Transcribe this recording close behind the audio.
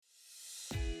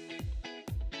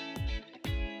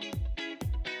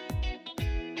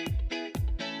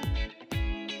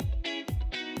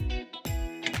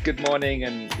Good morning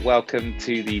and welcome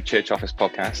to the Church Office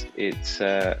podcast. It's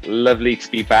lovely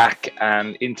to be back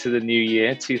and into the new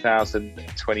year,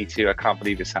 2022. I can't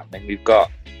believe it's happening. We've got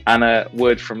Anna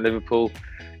Wood from Liverpool,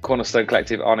 Cornerstone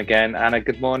Collective on again. Anna,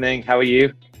 good morning. How are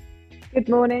you? Good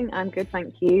morning. I'm good,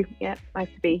 thank you. Yeah, nice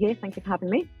to be here. Thank you for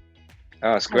having me.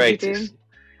 Oh, it's great.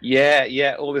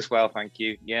 Yeah, all is well, thank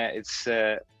you. Yeah, it's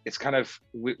kind of,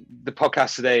 the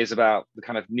podcast today is about the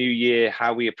kind of new year,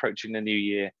 how we're approaching the new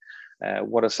year.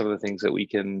 What are some of the things that we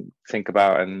can think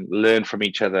about and learn from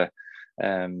each other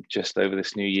just over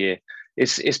this new year?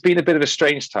 It's been a bit of a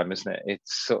strange time, isn't it?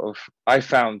 It's sort of, I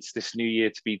found this new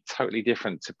year to be totally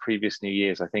different to previous New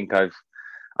Years. I think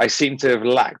I seem to have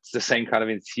lacked the same kind of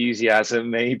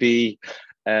enthusiasm. Maybe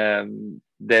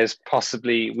there's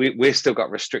possibly, we've still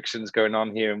got restrictions going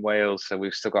on here in Wales, so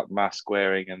we've still got mask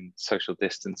wearing and social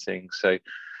distancing. So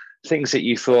things that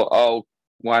you thought, oh,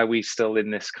 why are we still in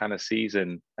this kind of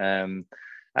season? And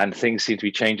things seem to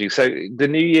be changing. So the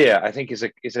new year, I think, is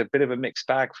a bit of a mixed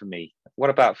bag for me.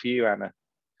 What about for you, Anna?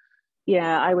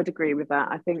 Yeah, I would agree with that.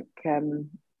 I think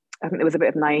there was a bit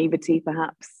of naivety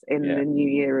perhaps in the new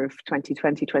year of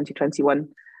 2020, 2021,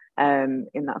 in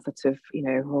that sort of,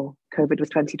 COVID was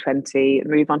 2020, and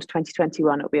move on to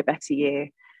 2021, it'll be a better year.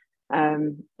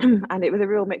 And it was a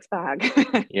real mixed bag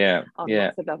on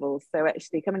lots of levels. So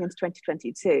actually coming into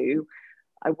 2022,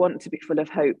 I want to be full of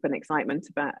hope and excitement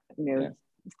about,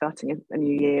 starting a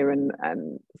new year and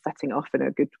setting off in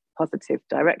a good, positive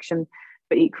direction,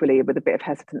 but equally with a bit of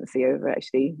hesitancy over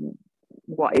actually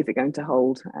what is it going to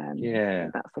hold.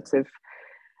 That sort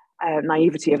of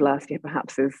naivety of last year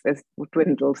perhaps has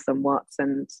dwindled somewhat.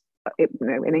 And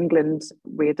in England,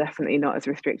 we're definitely not as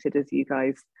restricted as you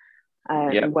guys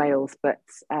in Wales, but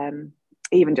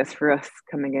even just for us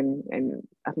coming in,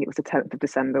 I think it was the 10th of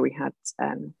December, we had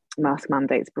mask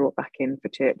mandates brought back in for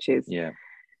churches.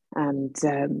 And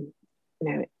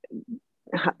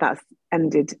that's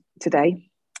ended today,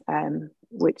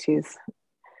 which is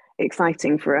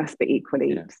exciting for us, but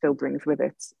equally still brings with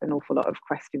it an awful lot of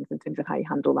questions in terms of how you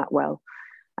handle that well,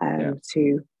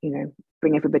 to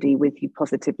bring everybody with you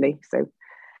positively. So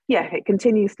it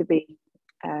continues to be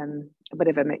a bit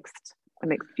of a mixed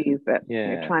view, but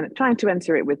trying to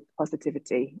enter it with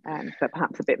positivity, but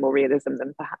perhaps a bit more realism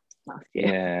than perhaps last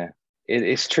year.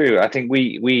 It's true. I think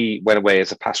we went away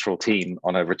as a pastoral team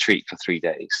on a retreat for 3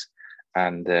 days,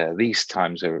 and these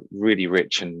times are really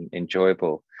rich and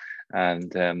enjoyable,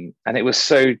 and it was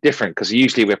so different because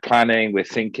usually we're planning, we're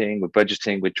thinking, we're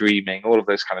budgeting, we're dreaming, all of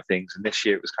those kind of things, and this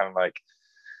year it was kind of like,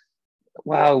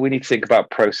 well, we need to think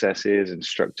about processes and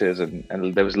structures,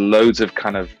 and there was loads of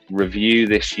kind of review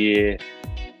this year.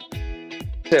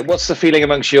 So what's the feeling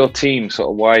amongst your team,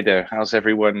 sort of wider? How's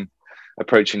everyone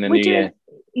approaching the new year?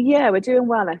 Yeah, we're doing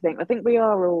well, I think. I think we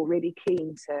are all really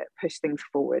keen to push things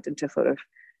forward and to sort of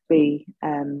be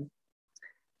in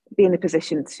a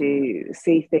position to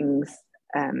see things,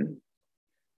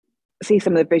 see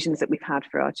some of the visions that we've had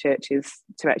for our churches,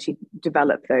 to actually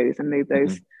develop those and move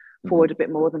those forward a bit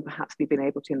more than perhaps we've been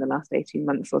able to in the last 18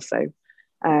 months or so.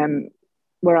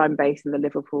 Where I'm based in the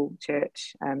Liverpool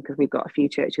church, because we've got a few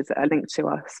churches that are linked to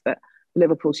us, but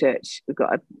Liverpool church, we've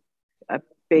got a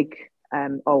big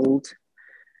old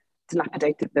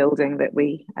dilapidated building that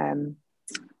we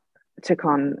took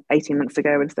on 18 months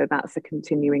ago, and so that's a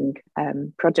continuing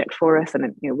project for us,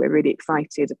 and we're really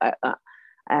excited about that,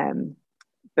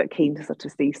 but keen to sort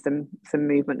of see some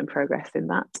movement and progress in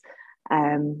that.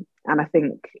 And I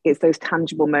think it's those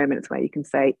tangible moments where you can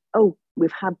say, oh,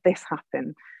 we've had this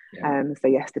happen. So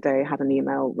yesterday I had an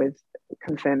email with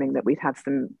confirming that we'd had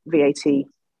some VAT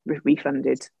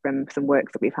refunded from some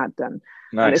work that we've had done.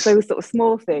 Nice. And it's those sort of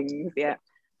small things,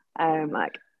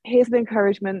 like here's the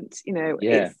encouragement,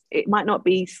 it might not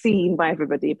be seen by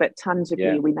everybody, but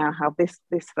tangibly we now have this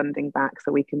funding back,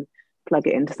 so we can plug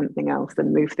it into something else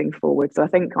and move things forward. So I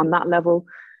think on that level,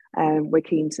 we're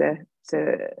keen to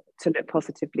look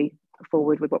positively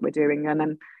forward with what we're doing. And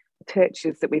then the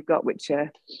churches that we've got, which are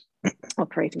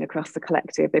operating across the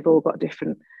collective, they've all got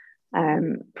different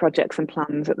projects and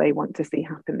plans that they want to see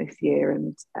happen this year.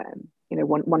 And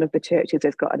one of the churches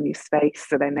has got a new space,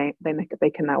 so they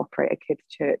can now operate a kids'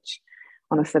 church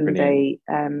on a Sunday,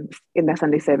 in their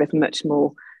Sunday service, much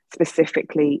more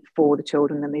specifically for the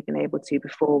children than they've been able to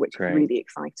before, which is really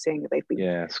exciting. They've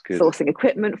been sourcing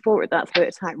equipment for it. That's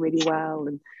worked out really well.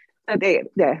 And so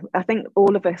I think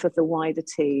all of us as a wider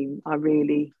team are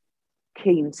really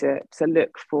keen to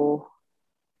look for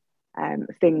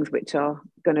things which are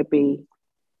going to be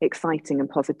exciting and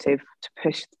positive to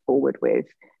push forward with,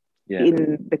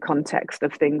 in the context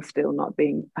of things still not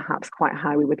being perhaps quite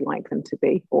how we would like them to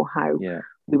be, or how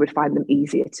we would find them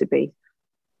easier to be.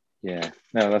 Yeah,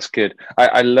 no, that's good.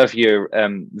 I love your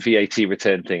VAT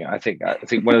return thing. I think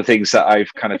one of the things that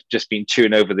I've kind of just been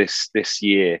chewing over this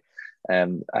year,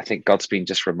 I think God's been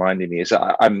just reminding me is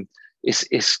that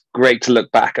it's great to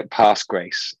look back at past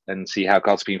grace and see how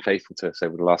God's been faithful to us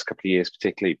over the last couple of years,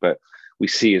 particularly. But we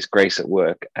see His grace at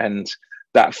work, and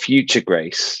that future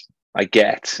grace I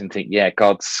get and think, yeah,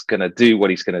 God's going to do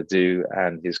what He's going to do,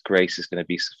 and His grace is going to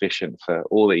be sufficient for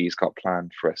all that He's got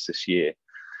planned for us this year.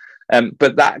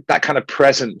 But that kind of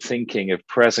present thinking of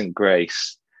present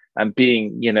grace and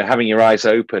being, having your eyes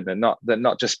open and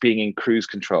not just being in cruise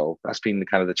control. That's been the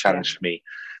kind of the challenge for me.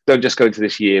 Don't just go into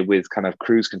this year with kind of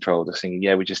cruise control, just thinking,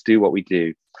 yeah, we just do what we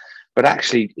do, but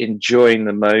actually enjoying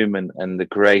the moment and the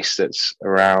grace that's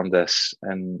around us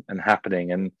and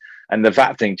happening. And the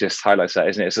VAT thing just highlights that,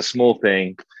 isn't it? It's a small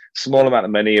thing, small amount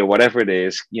of money or whatever it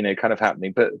is, kind of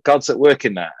happening, but God's at work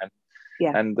in that.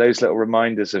 And those little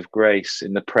reminders of grace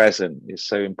in the present is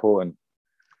so important.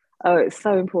 Oh, it's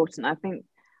so important. I think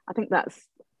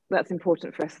that's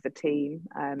important for us as a team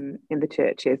in the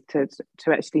churches to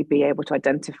actually be able to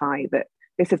identify that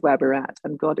this is where we're at,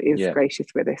 and God is gracious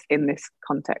with us in this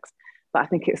context. But I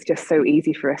think it's just so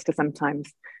easy for us to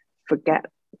sometimes forget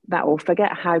that, or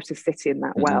forget how to sit in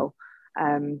that well.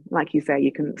 Like you say,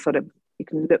 you can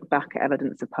look back at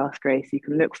evidence of past grace. You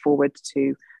can look forward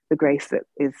to the grace that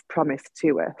is promised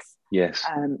to us. Yes.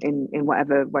 In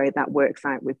whatever way that works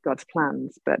out with God's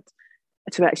plans, but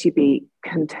to actually be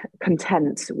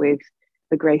content with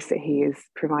the grace that He is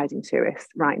providing to us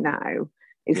right now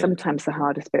is sometimes the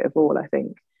hardest bit of all, I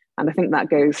think. And I think that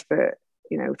goes for,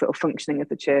 sort of functioning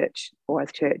as a church or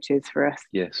as churches for us,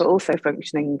 but also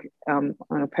functioning on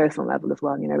a personal level as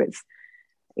well.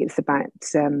 It's about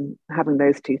having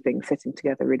those two things sitting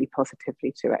together really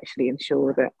positively to actually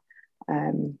ensure that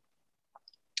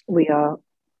we are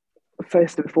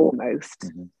first and foremost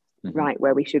right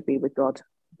where we should be with God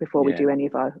before we do any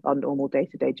of our normal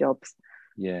day-to-day jobs.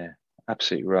 Yeah,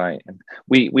 absolutely right. And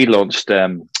we launched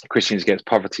Christians Against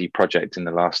Poverty project in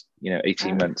the last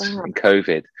 18 months in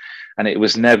COVID, and it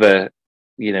was never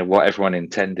what everyone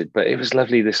intended, but it was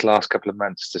lovely this last couple of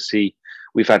months to see.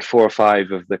 We've had 4 or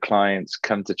 5 of the clients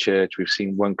come to church. We've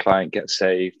seen one client get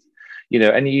saved,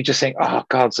 and you just think, oh,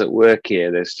 God's at work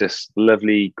here. There's just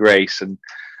lovely grace, and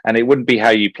it wouldn't be how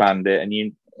you planned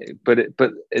it, but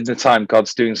in the time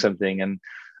God's doing something. And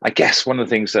I guess one of the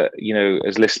things that,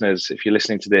 as listeners, if you're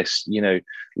listening to this,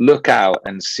 look out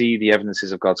and see the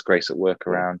evidences of God's grace at work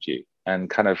around you, and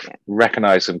kind of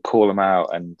recognize them, call them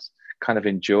out, and kind of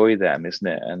enjoy them, isn't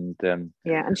it? And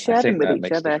and share them with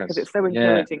each other, because it's so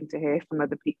encouraging to hear from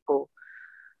other people,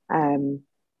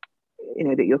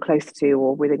 that you're close to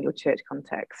or within your church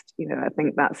context. I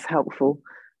think that's helpful,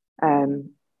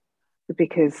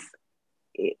 because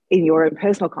in your own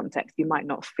personal context, you might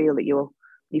not feel that you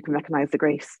can recognize the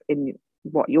grace in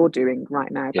what you're doing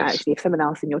right now. But actually, if someone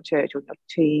else in your church or your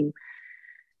team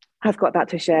has got that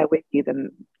to share with you,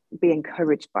 then be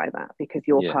encouraged by that, because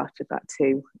you're part of that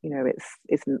too.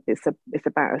 It's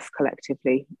about us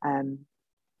collectively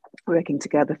working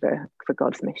together for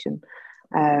God's mission.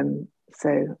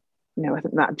 So I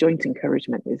think that joint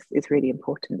encouragement is really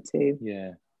important too.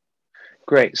 Yeah,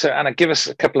 great. So Anna, give us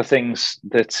a couple of things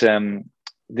that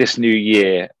this new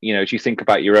year, as you think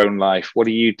about your own life, what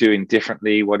are you doing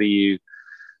differently? What are you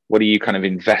kind of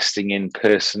investing in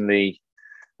personally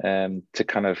to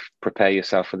kind of prepare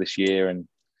yourself for this year and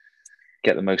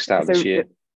get the most out of this year?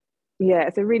 Yeah,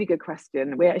 it's a really good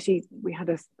question. We had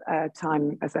a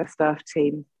time as a staff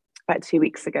team about 2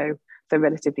 weeks ago, so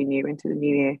relatively new into the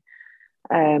new year,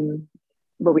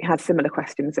 where we had similar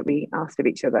questions that we asked of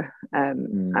each other,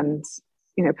 and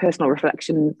personal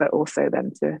reflection, but also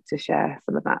then to share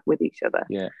some of that with each other.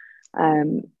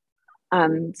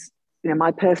 And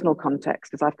my personal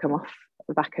context is I've come off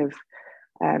the back of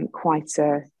quite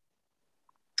a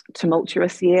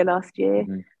tumultuous year last year,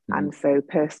 and so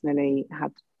personally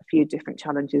had a few different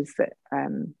challenges that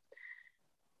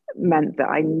meant that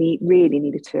I really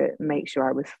needed to make sure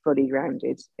I was fully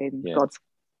grounded in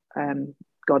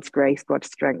God's grace, God's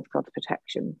strength, God's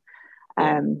protection.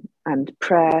 And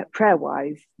prayer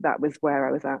wise, that was where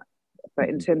I was at. But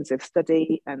in terms of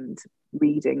study and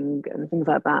reading and things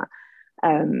like that,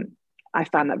 I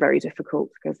found that very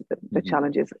difficult because of the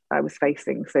challenges I was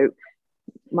facing. So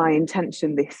my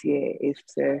intention this year is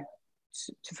to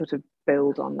sort of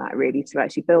build on that, really, to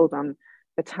actually build on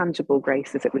the tangible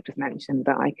graces that we just mentioned,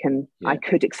 that I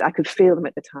could feel them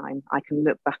at the time. I can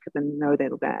look back at them and know they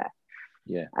were there.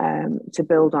 To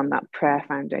build on that prayer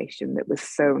foundation that was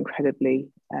so incredibly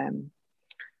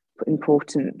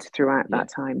important throughout that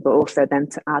time, but also then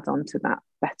to add on to that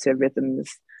better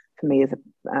rhythms for me as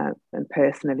and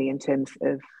personally in terms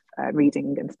of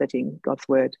reading and studying God's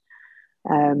word.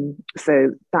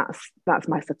 So that's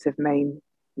my sort of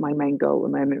my main goal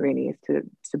at the moment, really, is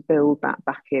to build that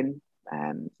back in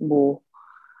more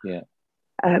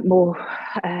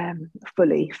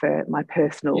fully for my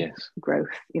personal growth.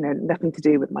 Nothing to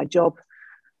do with my job,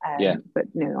 but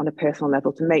on a personal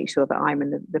level, to make sure that I'm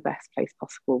in the best place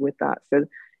possible with that. So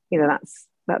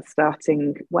that's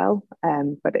starting well,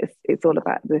 but it's all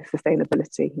about the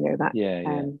sustainability,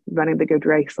 running the good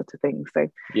race sort of thing. So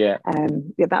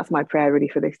that's my prayer really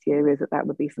for this year, is that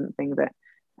would be something that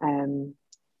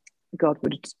God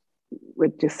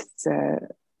would just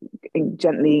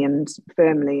gently and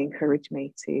firmly encourage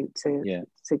me to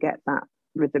get that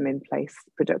rhythm in place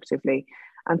productively.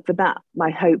 And for that, my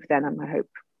hope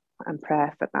and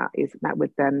prayer for that is that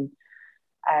would then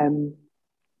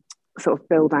sort of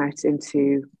build out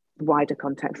into the wider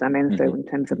context I'm in. So in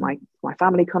terms of my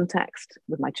family context,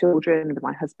 with my children, with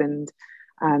my husband,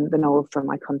 and then also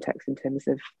my context in terms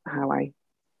of how I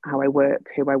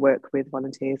work, who I work with,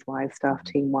 volunteers wise, staff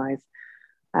team wise.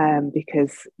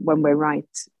 Because when we're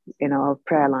right in our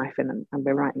prayer life and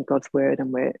we're right in God's word,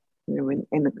 and we're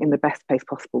in the best place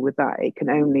possible with that, it can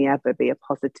only ever be a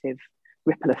positive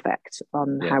ripple effect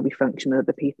on how we function with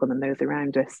other people and those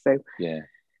around us. So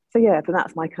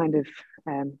that's my kind of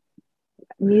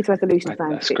New Year's resolution.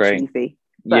 Sounds a bit cheesy,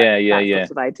 but that's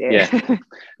what I do.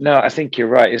 No, I think you're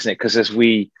right, isn't it? Because as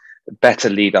we better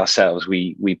lead ourselves,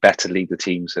 we better lead the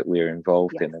teams that we're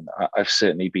involved in. And I've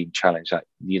certainly been challenged that,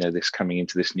 this coming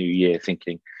into this new year,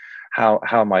 thinking how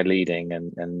am I leading,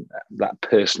 and that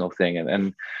personal thing,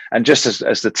 and just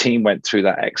as the team went through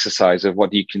that exercise of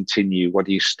what do you continue, what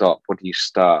do you stop, what do you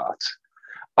start,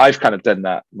 I've kind of done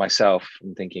that myself,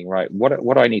 and thinking, right, what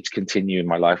do I need to continue in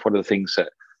my life? What are the things that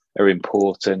are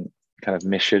important, kind of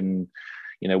mission,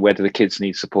 where do the kids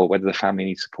need support, where do the family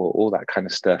need support, all that kind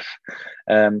of stuff.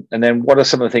 And then what are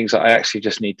some of the things that I actually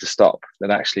just need to stop,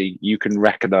 that actually you can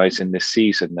recognize in this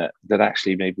season that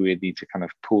actually maybe we need to kind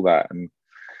of pull that, and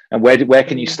where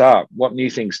can you start? What new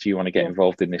things do you want to get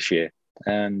involved in this year?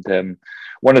 And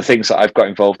one of the things that I've got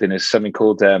involved in is something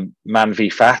called Man v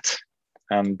Fat.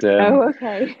 And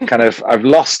kind of, I've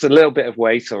lost a little bit of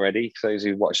weight already, for those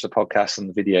who watch the podcast and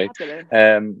the video.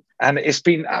 And it's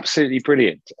been absolutely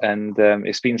brilliant. And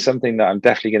it's been something that I'm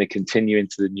definitely going to continue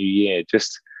into the new year.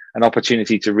 Just an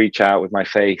opportunity to reach out with my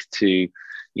faith to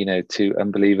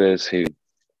unbelievers who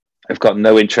have got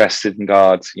no interest in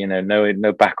God,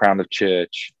 no background of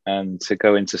church, and to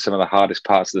go into some of the hardest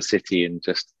parts of the city and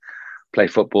just play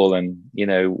football, and,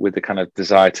 with the kind of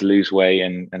desire to lose weight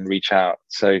and reach out.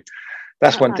 So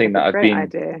that's one thing that I've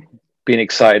been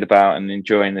excited about and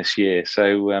enjoying this year.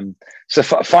 So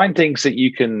find things that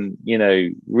you can,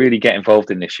 really get involved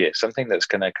in this year. Something that's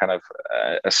going to kind of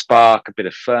a spark, a bit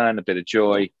of fun, a bit of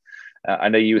joy. I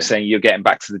know you were saying you're getting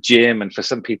back to the gym, and for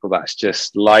some people that's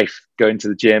just life, going to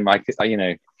the gym.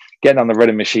 Getting on the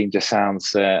running machine just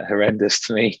sounds horrendous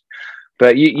to me.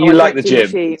 But you like the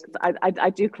gym. I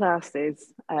do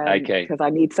classes because I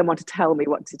need someone to tell me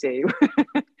what to do.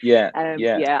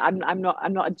 I'm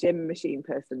not a gym machine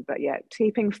person, but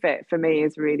keeping fit for me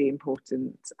is really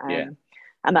important. And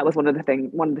that was one of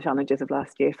the challenges of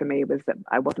last year for me, was that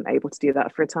I wasn't able to do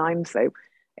that for a time. So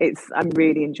I'm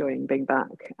really enjoying being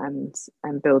back and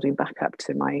building back up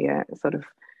to my sort of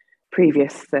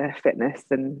previous fitness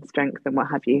and strength and what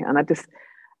have you. And I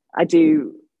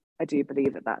do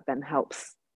believe that then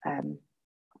helps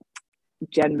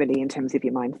generally in terms of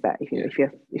your mindset.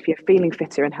 If you're feeling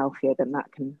fitter and healthier, then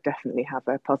that can definitely have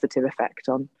a positive effect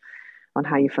on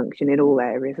how you function in all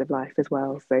areas of life as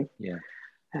well. So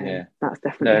that's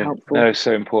definitely helpful. No, it's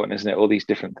so important, isn't it? All these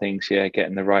different things,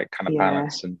 getting the right kind of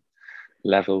balance and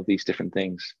level, these different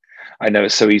things. I know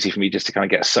it's so easy for me just to kind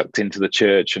of get sucked into the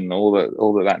church and all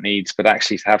that needs, but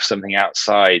actually to have something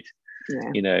outside,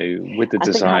 with the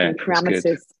desire. I think having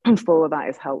parameters for that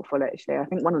is helpful, actually. I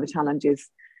think one of the challenges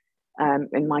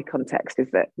in my context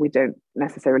is that we don't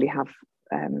necessarily have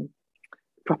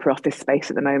proper office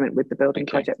space at the moment with the building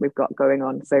project we've got going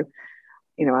on. So,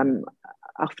 I'm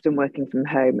often working from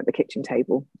home at the kitchen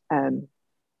table,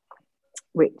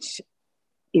 which,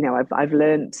 I've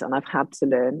learned, and I've had to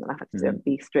learn, and I've had to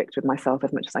be strict with myself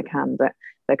as much as I can, but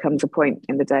there comes a point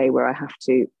in the day where I have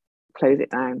to close it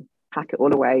down, pack it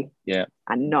all away,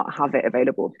 and not have it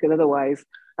available, because otherwise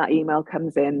that email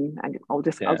comes in and I'll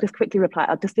just quickly reply,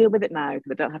 I'll just deal with it now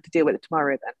because I don't have to deal with it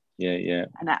tomorrow then.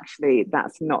 And actually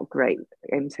that's not great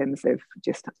in terms of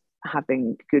just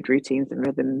having good routines and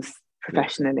rhythms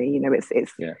professionally.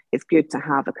 It's good to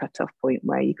have a cut-off point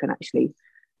where you can actually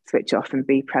switch off and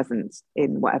be present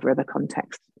in whatever other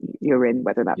context you're in,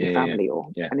 whether that be family or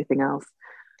anything else.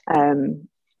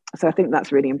 So I think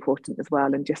that's really important as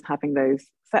well, and just having those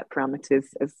set parameters,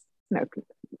 as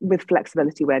with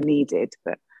flexibility where needed,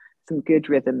 but some good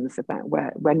rhythms about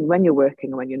when you're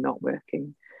working and when you're not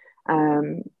working.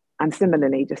 And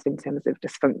similarly, just in terms of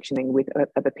just functioning with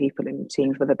other people in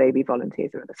teams, whether they be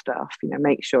volunteers or other staff,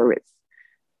 make sure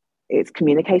it's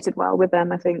communicated well with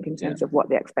them, I think, in terms of what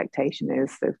the expectation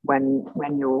is of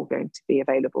when you're going to be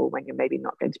available, when you're maybe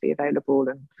not going to be available.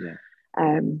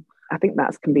 And I think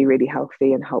that can be really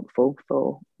healthy and helpful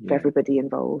for everybody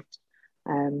involved.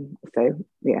 So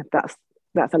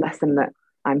that's a lesson that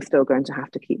I'm still going to have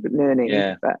to keep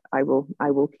learning, but I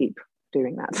will keep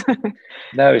doing that.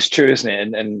 No, it's true, isn't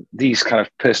it? And these kind of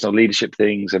personal leadership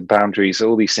things and boundaries,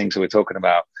 all these things that we're talking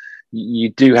about, you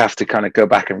do have to kind of go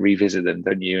back and revisit them,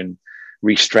 don't you? And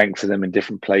re-strengthen them in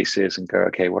different places and go,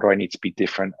 okay, what do I need to be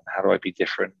different? And how do I be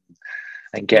different?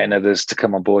 And getting others to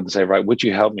come on board and say, right, would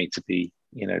you help me to be,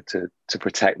 to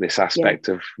protect this aspect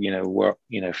of, work,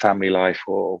 family life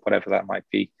or whatever that might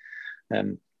be.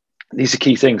 These are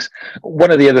key things.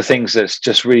 One of the other things that's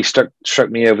just really struck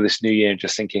me over this new year,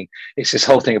 just thinking, it's this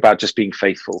whole thing about just being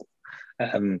faithful.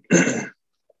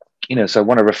 So I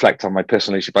want to reflect on my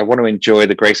personal leadership. I want to enjoy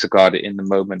the grace of God in the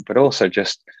moment, but also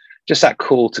just that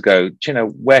call to go,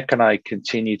 where can I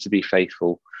continue to be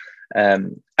faithful?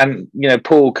 And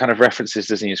Paul kind of references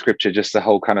this in scripture, just the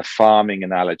whole kind of farming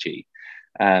analogy.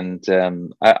 And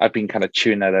I've been kind of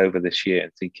chewing that over this year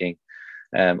and thinking,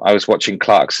 I was watching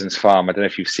Clarkson's Farm. I don't know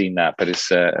if you've seen that, but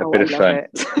it's a bit of fun.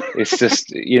 It's just,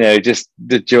 just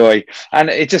the joy. And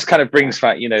it just kind of brings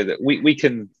back, that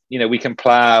we can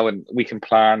plow and we can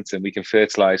plant and we can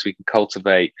fertilize, we can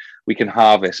cultivate, we can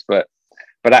harvest, but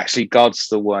actually God's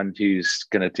the one who's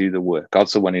going to do the work.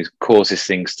 God's the one who causes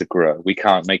things to grow. We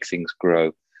can't make things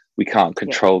grow. We can't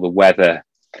control the weather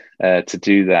to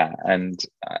do that. And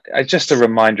I just a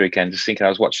reminder again, just thinking, I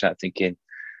was watching that thinking,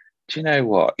 do you know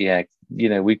what? Yeah.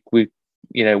 We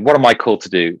what am I called to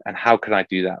do, and how can I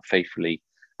do that faithfully?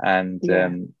 And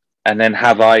then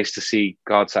have eyes to see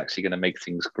God's actually going to make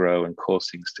things grow and cause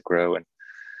things to grow.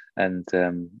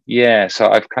 So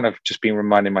I've kind of just been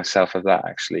reminding myself of that,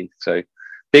 actually. So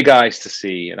big eyes to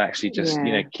see, and actually just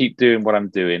keep doing what I'm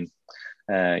doing,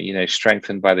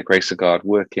 strengthened by the grace of God,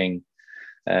 working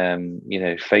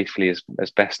faithfully as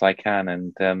best I can.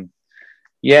 And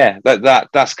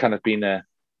that's kind of been a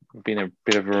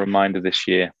bit of a reminder this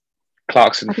year.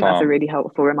 Clarkson Farm. That's a really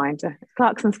helpful reminder.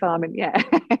 Clarkson's Farming,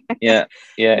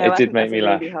 it did make me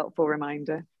laugh. Really helpful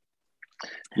reminder.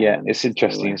 It's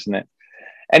interesting, isn't it?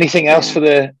 Anything else for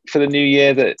the new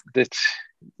year that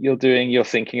you're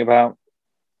thinking about?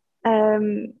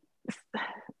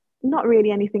 Not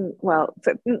really anything. Well,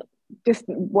 so just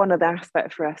one other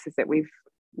aspect for us is that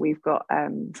we've got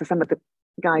so some of the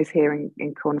guys here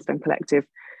in Cornerstone Collective.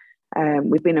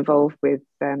 We've been involved with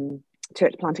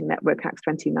Church Planting Network Acts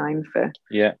 29 for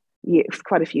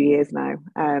quite a few years now,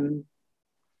 and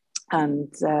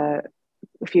a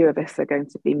few of us are going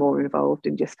to be more involved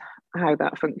in just how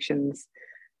that functions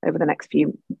over the next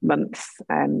few months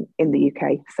in the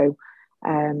UK. So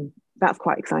that's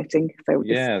quite exciting. So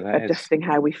adjusting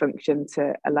how we function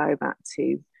to allow that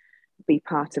to be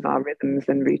part of our rhythms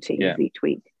and routines each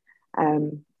week,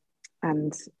 and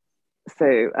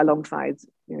so alongside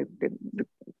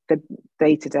the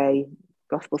day-to-day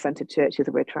gospel-centered churches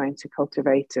that we're trying to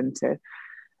cultivate and to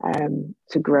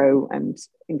grow and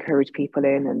encourage people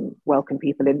in and welcome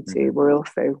people into, we're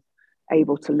also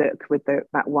able to look with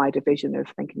that wider vision of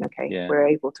thinking, we're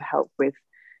able to help with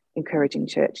encouraging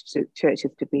churches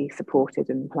to be supported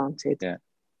and planted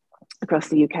across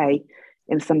the UK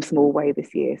in some small way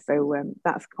this year. So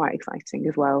that's quite exciting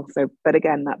as well. So, but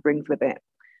again, that brings with it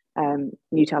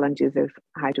new challenges of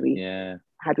how do we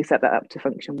set that up to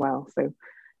function well. So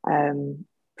I'm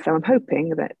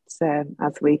hoping that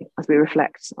as we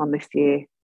reflect on this year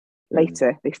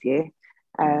later this year,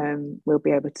 we'll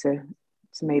be able to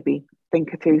maybe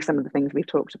think through some of the things we've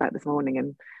talked about this morning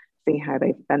and see how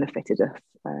they've benefited us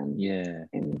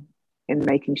in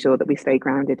making sure that we stay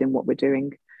grounded in what we're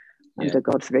doing under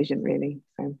God's vision, really.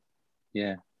 So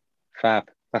fab.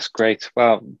 That's great.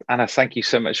 Well, Anna, thank you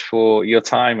so much for your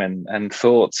time and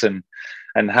thoughts and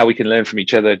how we can learn from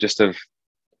each other just of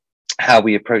how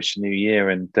we approach the new year.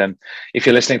 And if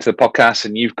you're listening to the podcast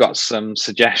and you've got some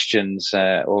suggestions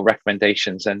or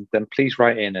recommendations, then please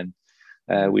write in, and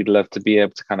we'd love to be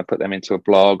able to kind of put them into a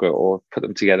blog or put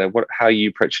them together. How are you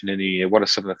approaching the new year? What are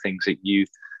some of the things that you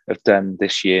have done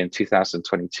this year in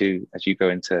 2022 as you go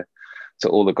into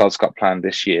all that God's got planned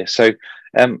this year? So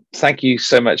Thank you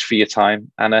so much for your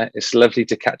time, Anna. It's lovely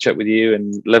to catch up with you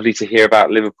and lovely to hear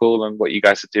about Liverpool and what you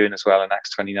guys are doing as well in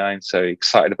Acts 29. So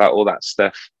excited about all that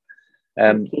stuff.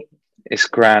 It's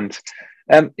grand.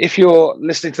 If you're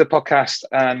listening to the podcast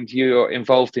and you're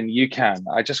involved in UCAN,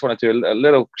 I just want to do a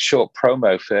little short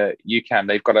promo for UCAN.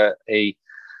 They've got a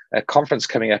conference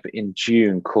coming up in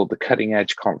June called the Cutting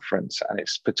Edge Conference, and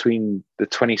it's between the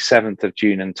 27th of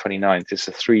June and 29th. It's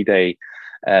a 3-day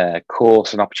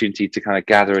course, an opportunity to kind of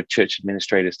gather church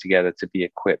administrators together to be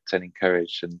equipped and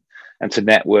encouraged and to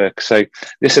network. So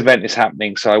this event is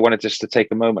happening. So I wanted just to take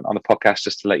a moment on the podcast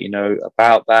just to let you know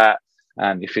about that.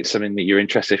 And if it's something that you're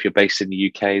interested, if you're based in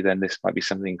the UK, then this might be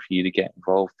something for you to get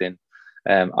involved in.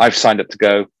 I've signed up to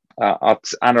go.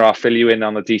 Anna, I'll fill you in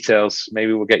on the details.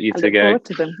 Maybe we'll get you to go.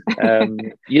 To them.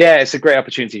 Yeah, it's a great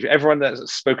opportunity. Everyone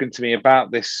that's spoken to me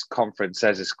about this conference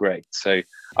says it's great. So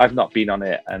I've not been on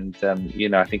it, and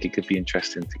I think it could be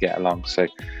interesting to get along. So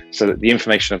the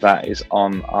information of that is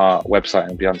on our website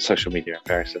and be on social media and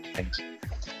various other things.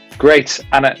 Great,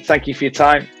 Anna. Thank you for your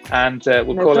time, and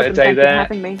we'll call it a day there.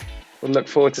 Thank you for having me. We'll look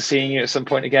forward to seeing you at some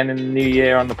point again in the new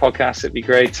year on the podcast. It'd be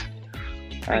great.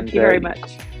 Thank you very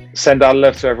much. Send our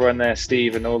love to everyone there,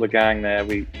 Steve and all the gang there.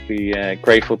 We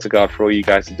grateful to God for all you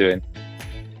guys are doing.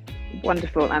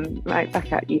 Wonderful, and right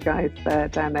back at you guys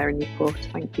down there in Newport.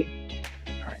 Thank you.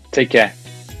 All right, take care.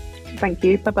 Thank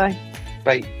you. Bye-bye.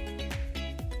 Bye.